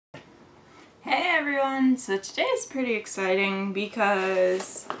everyone! So today is pretty exciting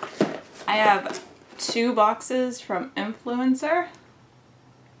because I have 2 boxes from Influencer,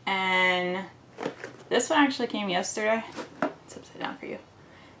 and this one actually came yesterday. It's upside down for you.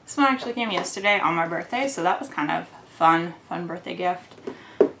 This one actually came yesterday on my birthday, so that was kind of fun birthday gift.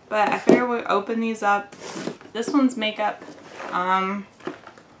 But I figured we'll open these up. This one's makeup. Not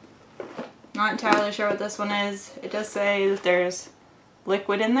entirely sure what this one is. It does say that there's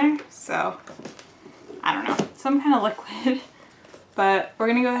liquid in there, so I don't know, some kind of liquid. But we're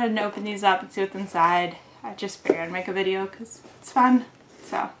gonna go ahead and open these up and see what's inside. I just figured I'd make a video because it's fun.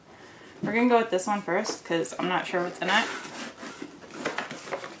 So we're gonna go with this one first because I'm not sure what's in it.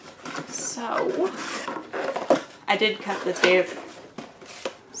 So I did cut the tape.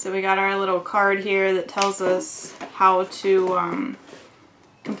 So we got our little card here that tells us how to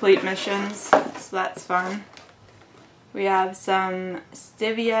complete missions, so that's fun. We have some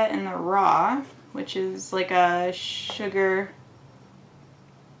stevia in the raw, which is like a sugar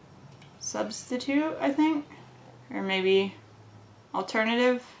substitute, I think, or maybe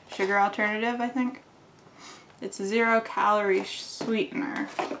alternative, sugar alternative, I think. It's a 0-calorie sweetener.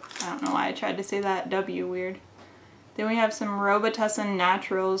 I don't know why I tried to say that W weird. Then we have some Robitussin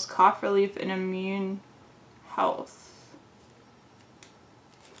Naturals cough relief and immune health.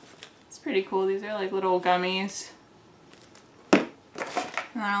 It's pretty cool. These are like little gummies.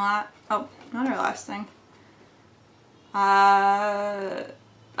 And then another last thing. Oh,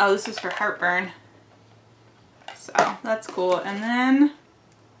 this is for heartburn. So that's cool. And then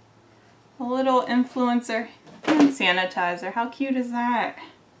a little Influencer hand sanitizer. How cute is that?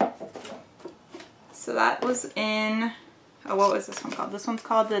 So that was in, oh, what was this one called? This one's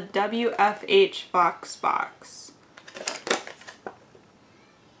called the WFH VoxBox.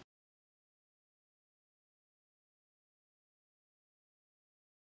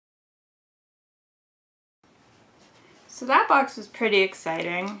 So that box was pretty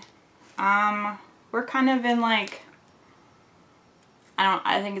exciting. We're kind of in like,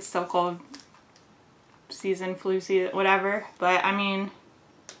 I think it's still called season, flu season, whatever. But I mean,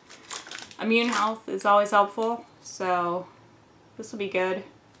 immune health is always helpful. So this will be good.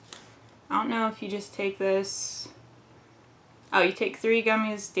 I don't know if you just take this. Oh, you take 3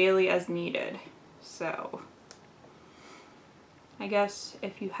 gummies daily as needed. So I guess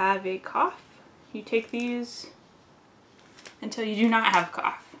if you have a cough, you take these until you do not have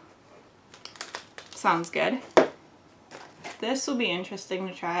cough. Sounds good. This will be interesting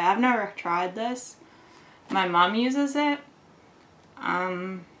to try. I've never tried this. My mom uses it.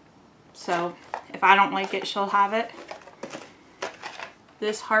 So if I don't like it, she'll have it.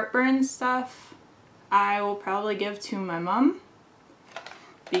 This heartburn stuff, I will probably give to my mom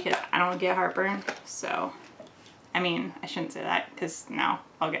because I don't get heartburn. So, I mean, I shouldn't say that because now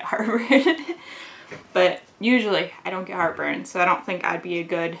I'll get heartburn. But usually I don't get heartburn, so I don't think I'd be a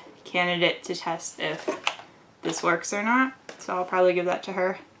good candidate to test if this works or not. So I'll probably give that to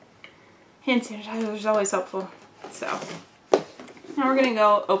her. Hand sanitizer is always helpful. So now we're gonna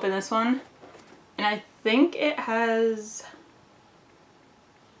go open this one. And I think it has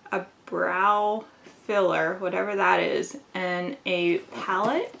a brow filler, whatever that is, and a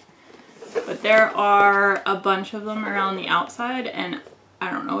palette. But there are a bunch of them around the outside, and I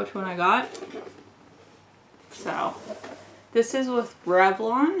don't know which one I got. So this is with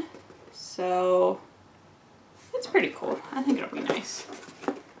Revlon, so it's pretty cool. I think it'll be nice.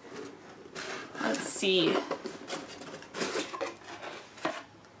 Let's see.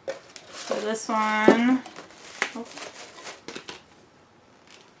 So this one,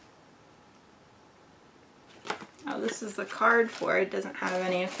 oh, this is the card for it. It doesn't have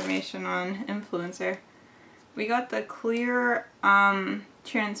any information on Influencer. We got the clear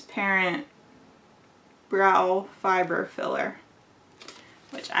transparent brow fiber filler,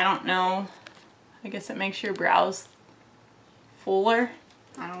 which I don't know. I guess it makes your brows fuller.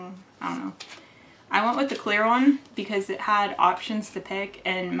 I don't know. I went with the clear one because it had options to pick,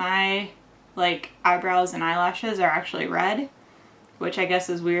 and my like eyebrows and eyelashes are actually red, which I guess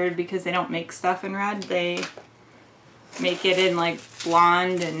is weird because they don't make stuff in red. They make it in like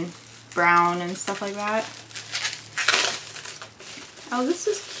blonde and brown and stuff like that. Oh, this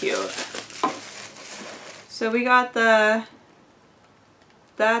is cute. So we got the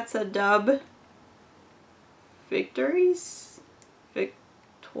That's a Dub Victory.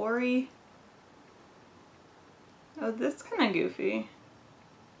 Oh, that's kind of goofy.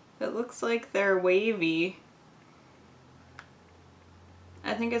 It looks like they're wavy.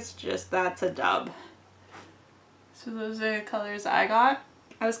 I think it's just That's a Dub. So those are the colors I got.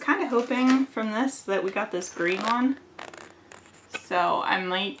 I was kind of hoping from this that we got this green one. So I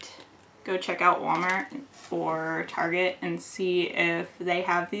might go check out Walmart or Target and see if they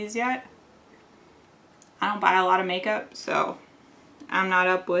have these yet. I don't buy a lot of makeup, so I'm not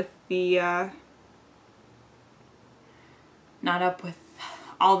up with the not up with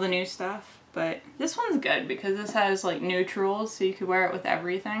all the new stuff. But this one's good because this has like neutrals, so you could wear it with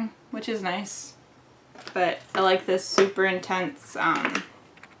everything, which is nice. But I like this super intense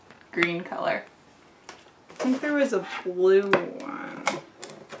green color. I think there was a blue one.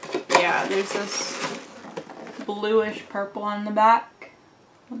 Yeah, there's this bluish purple on the back.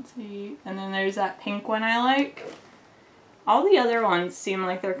 Let's see. And then there's that pink one I like. All the other ones seem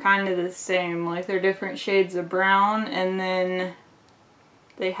like they're kind of the same. Like they're different shades of brown, and then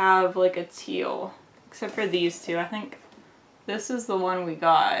they have like a teal. Except for these two. I think this is the one we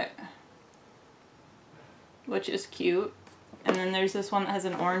got, which is cute. And then there's this one that has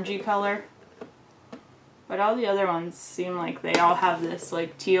an orangey color. But all the other ones seem like they all have this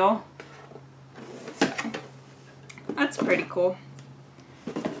like teal. So that's pretty cool.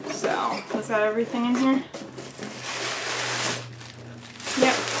 So, was that everything in here?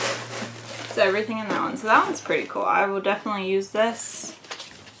 Yep. So everything in that one. So that one's pretty cool. I will definitely use this.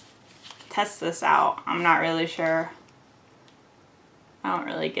 Test this out. I'm not really sure. I don't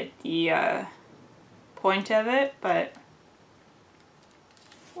really get the point of it, but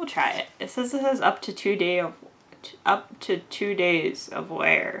we'll try it. It says it has up to 2 days of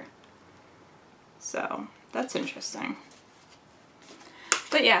wear. So that's interesting.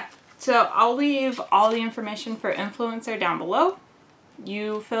 But yeah, so I'll leave all the information for Influencer down below.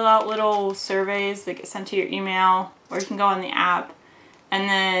 You fill out little surveys that get sent to your email, or you can go on the app, and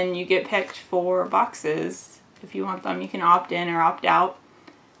then you get picked for boxes. If you want them, you can opt in or opt out.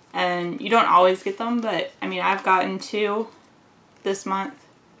 And you don't always get them, but I mean, I've gotten 2 this month,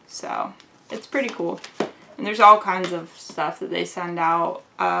 so it's pretty cool. And there's all kinds of stuff that they send out.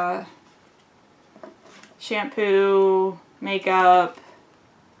 Shampoo, makeup,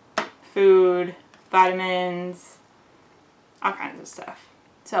 food, vitamins, all kinds of stuff.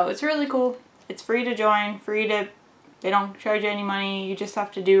 So it's really cool. It's free to join, they don't charge you any money. You just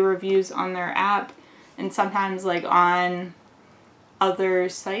have to do reviews on their app and sometimes like on other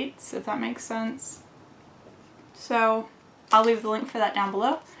sites, if that makes sense. So I'll leave the link for that down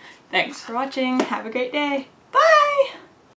below. Thanks for watching. Have a great day.